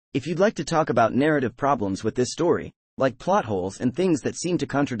If you'd like to talk about narrative problems with this story, like plot holes and things that seem to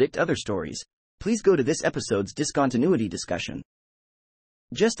contradict other stories, please go to this episode's discontinuity discussion.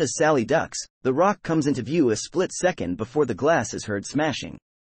 Just as Sally ducks, the rock comes into view a split second before the glass is heard smashing.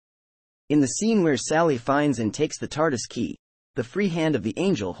 In the scene where Sally finds and takes the TARDIS key, the free hand of the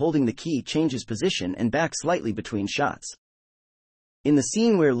angel holding the key changes position and back slightly between shots. In the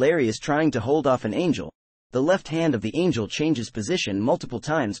scene where Larry is trying to hold off an angel, the left hand of the angel changes position multiple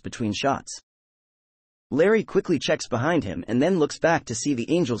times between shots. Larry quickly checks behind him and then looks back to see the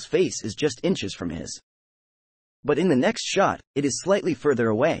angel's face is just inches from his. But in the next shot, it is slightly further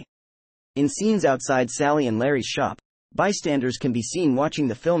away. In scenes outside Sally and Larry's shop, bystanders can be seen watching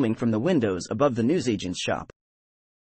the filming from the windows above the newsagent's shop.